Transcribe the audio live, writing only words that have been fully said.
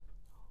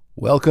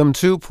Welcome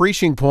to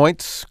Preaching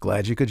Points.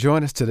 Glad you could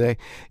join us today.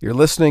 You're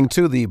listening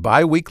to the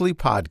bi-weekly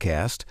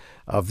podcast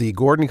of the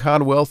Gordon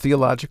Conwell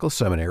Theological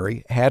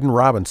Seminary Haddon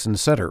Robinson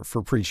Center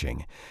for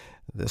Preaching.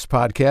 This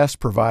podcast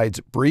provides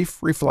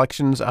brief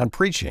reflections on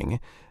preaching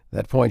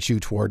that point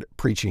you toward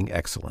preaching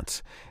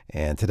excellence.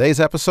 And today's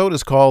episode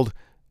is called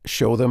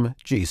Show Them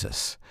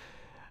Jesus.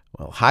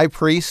 Well, high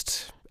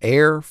priest,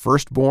 heir,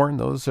 firstborn,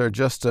 those are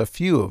just a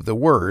few of the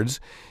words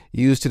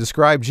used to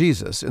describe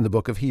Jesus in the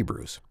book of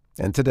Hebrews.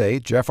 And today,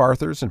 Jeff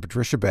Arthurs and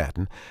Patricia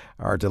Batten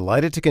are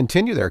delighted to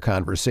continue their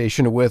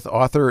conversation with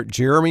author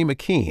Jeremy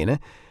McKean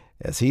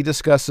as he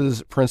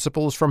discusses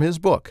principles from his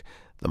book,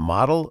 The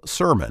Model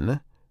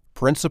Sermon,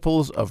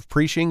 Principles of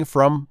Preaching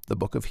from the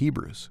Book of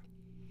Hebrews.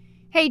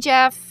 Hey,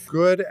 Jeff.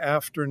 Good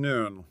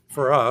afternoon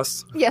for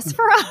us. Yes,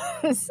 for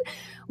us.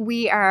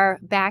 We are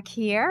back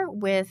here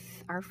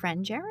with our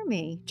friend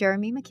Jeremy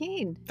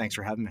McKean. Thanks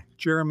for having me.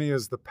 Jeremy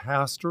is the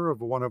pastor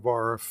of one of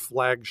our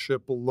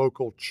flagship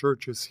local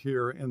churches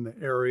here in the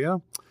area,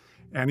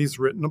 and he's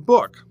written a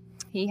book.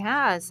 He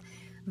has.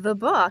 The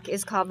book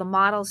is called The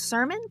Model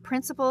Sermon,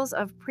 Principles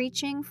of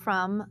Preaching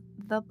from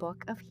the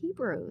Book of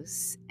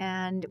Hebrews.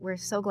 And we're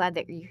so glad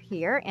that you're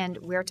here, and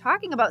we're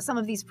talking about some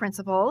of these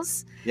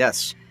principles.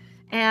 Yes.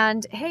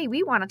 And hey,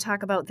 we want to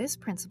talk about this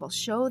principle,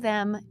 show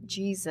them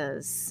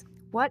Jesus.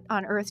 What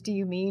on earth do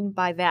you mean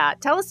by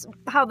that? Tell us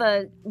how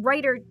the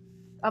writer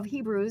of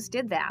Hebrews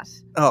did that.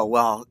 Oh,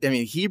 well,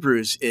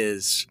 Hebrews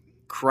is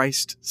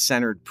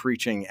Christ-centered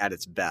preaching at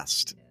its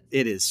best.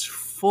 It is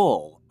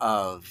full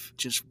of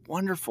just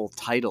wonderful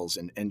titles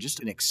and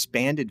just an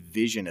expanded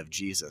vision of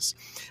Jesus.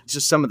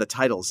 Just some of the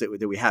titles that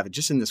we have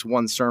just in this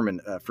one sermon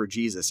for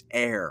Jesus: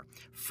 heir,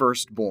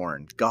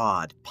 firstborn,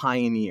 God,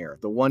 pioneer,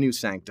 the one who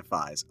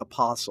sanctifies,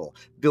 apostle,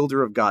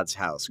 builder of God's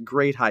house,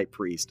 great high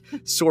priest,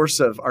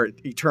 source of our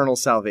eternal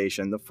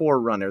salvation, the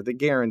forerunner, the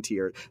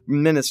guarantor,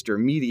 minister,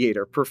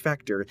 mediator,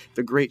 perfecter,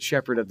 the great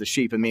shepherd of the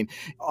sheep.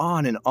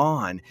 On and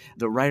on.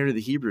 The writer of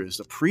the Hebrews,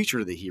 the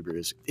preacher of the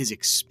Hebrews, is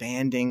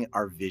expanding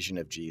our vision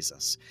of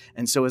Jesus.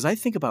 And so as I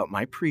think about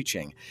my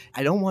preaching,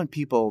 I don't want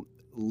people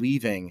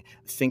leaving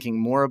thinking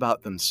more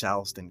about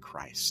themselves than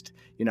Christ.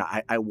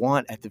 I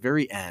want at the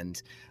very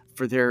end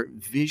for their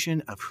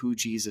vision of who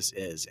Jesus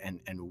is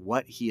and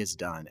what he has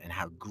done and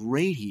how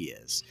great he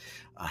is,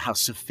 how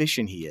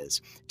sufficient he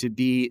is, to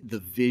be the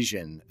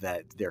vision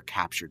that they're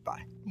captured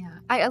by. Yeah,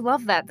 I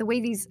love that. The way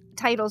these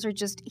titles are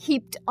just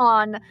heaped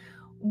on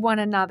one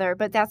another,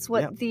 but that's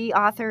what the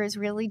author is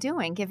really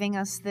doing, giving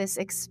us this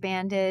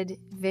expanded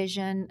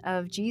vision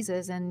of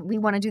Jesus, and we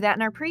want to do that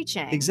in our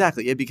preaching.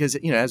 Exactly, because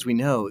as we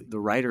know, the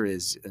writer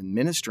is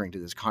ministering to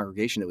this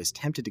congregation that was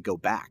tempted to go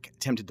back,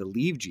 tempted to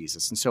leave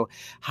Jesus. And so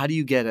how do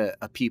you get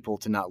a people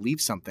to not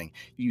leave something?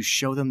 You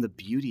show them the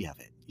beauty of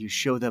it. You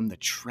show them the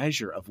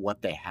treasure of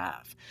what they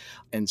have.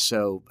 And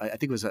so I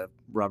think it was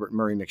Robert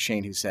Murray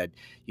McCheyne who said,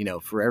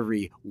 for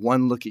every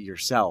one look at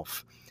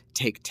yourself,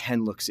 take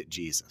 10 looks at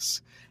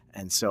Jesus.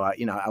 And so,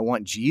 I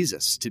want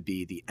Jesus to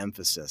be the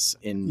emphasis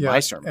in my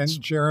sermons.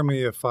 And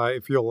Jeremy,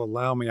 if you'll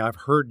allow me, I've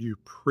heard you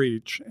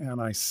preach,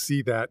 and I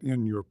see that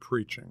in your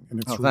preaching. And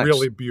it's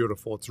really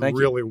beautiful. It's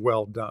really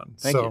well done.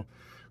 Thank you.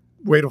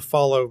 Way to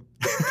follow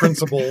the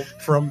principle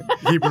from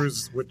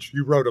Hebrews, which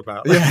you wrote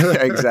about.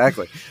 Yeah,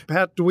 exactly.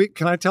 Pat,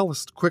 can I tell a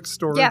quick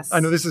story? Yes.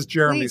 I know this is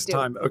Jeremy's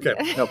time. Okay.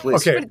 No,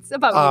 please. Okay. But it's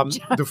about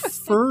you, the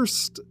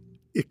first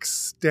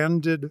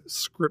extended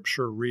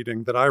scripture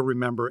reading that I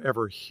remember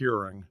ever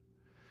hearing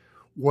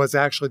was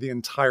actually the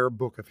entire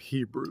book of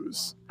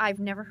Hebrews. I've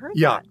never heard that.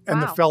 Yeah,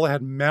 and wow. the fella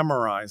had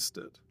memorized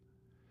it.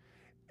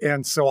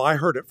 And so I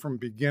heard it from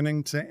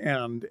beginning to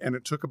end, and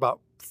it took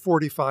about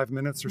 45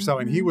 minutes or so,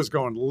 and he was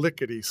going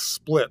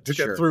lickety-split to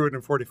get through it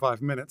in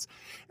 45 minutes.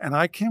 And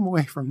I came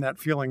away from that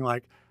feeling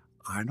like,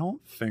 I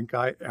don't think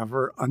I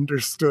ever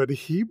understood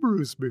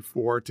Hebrews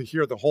before to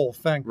hear the whole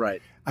thing.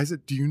 Right. I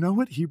said, do you know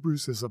what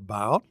Hebrews is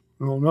about?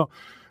 Oh, no.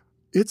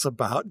 It's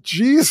about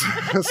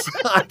Jesus.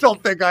 I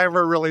don't think I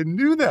ever really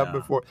knew that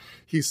before.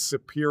 He's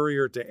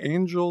superior to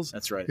angels.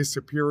 That's right. He's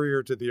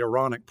superior to the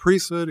Aaronic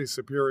priesthood. He's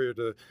superior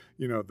to,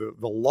 the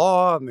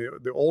law and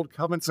the old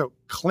covenant. So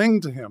cling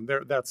to him.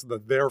 That's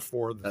the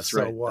therefore. That's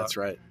right. That's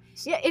right.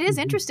 Yeah, it is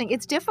interesting.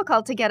 It's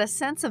difficult to get a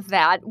sense of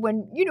that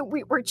when,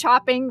 we're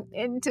chopping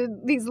into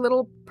these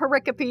little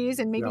pericopes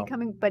and maybe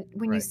coming, but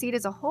when you see it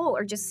as a whole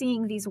or just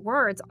seeing these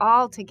words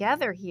all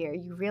together here,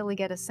 you really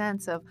get a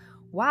sense of,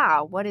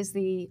 wow, what is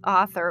the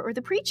author or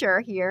the preacher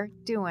here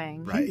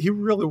doing? Right. He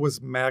really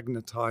was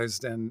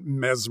magnetized and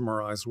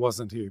mesmerized,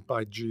 wasn't he,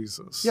 by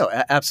Jesus?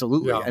 Yeah,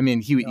 absolutely. Yeah.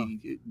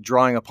 He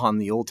drawing upon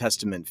the Old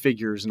Testament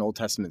figures and Old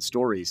Testament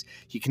stories,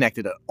 he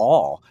connected it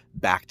all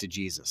back to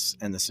Jesus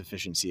and the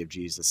sufficiency of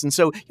Jesus. And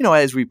so,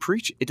 as we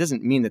preach, it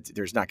doesn't mean that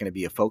there's not going to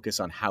be a focus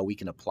on how we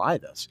can apply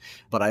this.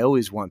 But I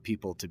always want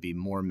people to be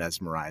more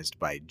mesmerized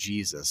by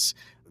Jesus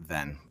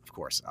than, of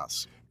course,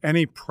 us.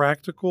 Any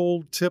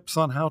practical tips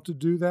on how to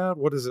do that?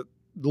 What does it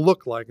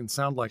look like and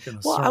sound like in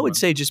a sermon? Well, I would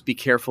say just be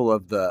careful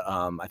of the,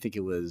 I think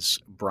it was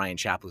Brian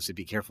Chappell said,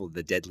 be careful of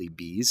the deadly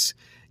bees.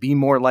 Be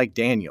more like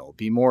Daniel.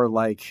 Be more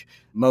like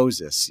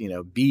Moses.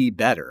 Be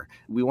better.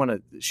 We want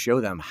to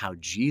show them how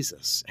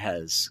Jesus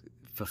has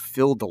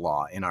fulfilled the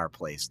law in our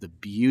place, the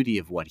beauty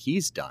of what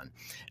he's done.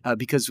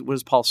 Because what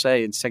does Paul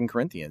say in 2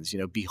 Corinthians?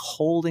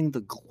 Beholding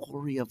the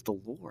glory of the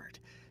Lord.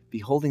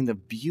 Beholding the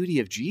beauty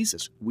of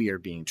Jesus, we are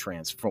being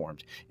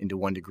transformed into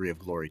one degree of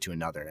glory to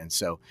another. And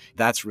so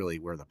that's really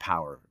where the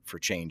power for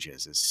change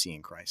is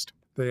seeing Christ.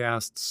 They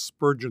asked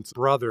Spurgeon's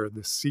brother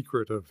the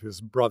secret of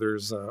his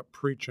brother's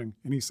preaching.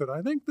 And he said,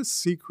 I think the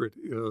secret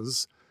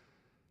is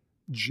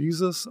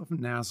Jesus of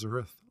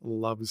Nazareth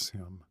loves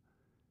him,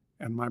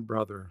 and my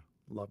brother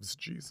loves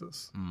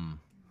Jesus.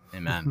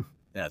 Amen.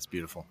 Yeah, it's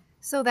beautiful.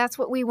 So that's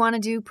what we want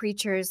to do,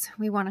 preachers.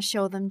 We want to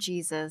show them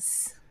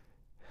Jesus.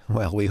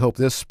 Well, we hope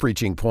this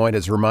preaching point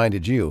has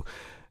reminded you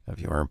of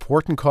your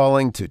important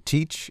calling to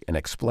teach and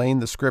explain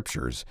the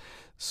Scriptures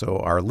so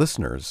our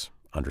listeners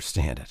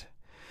understand it.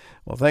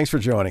 Well, thanks for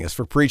joining us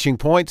for Preaching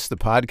Points, the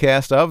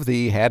podcast of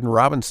the Haddon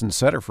Robinson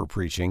Center for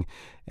Preaching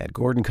at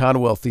Gordon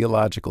Conwell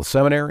Theological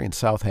Seminary in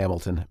South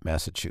Hamilton,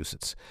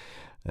 Massachusetts.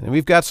 And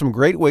we've got some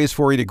great ways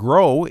for you to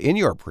grow in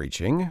your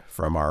preaching,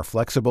 from our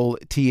flexible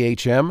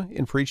THM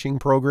in Preaching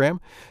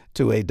program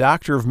to a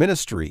Doctor of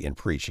Ministry in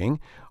Preaching,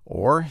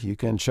 or you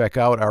can check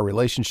out our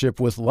relationship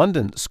with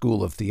London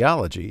School of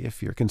Theology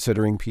if you're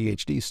considering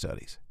PhD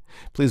studies.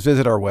 Please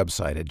visit our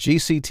website at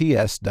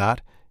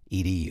gcts.edu.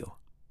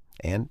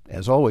 And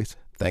as always,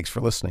 thanks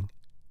for listening.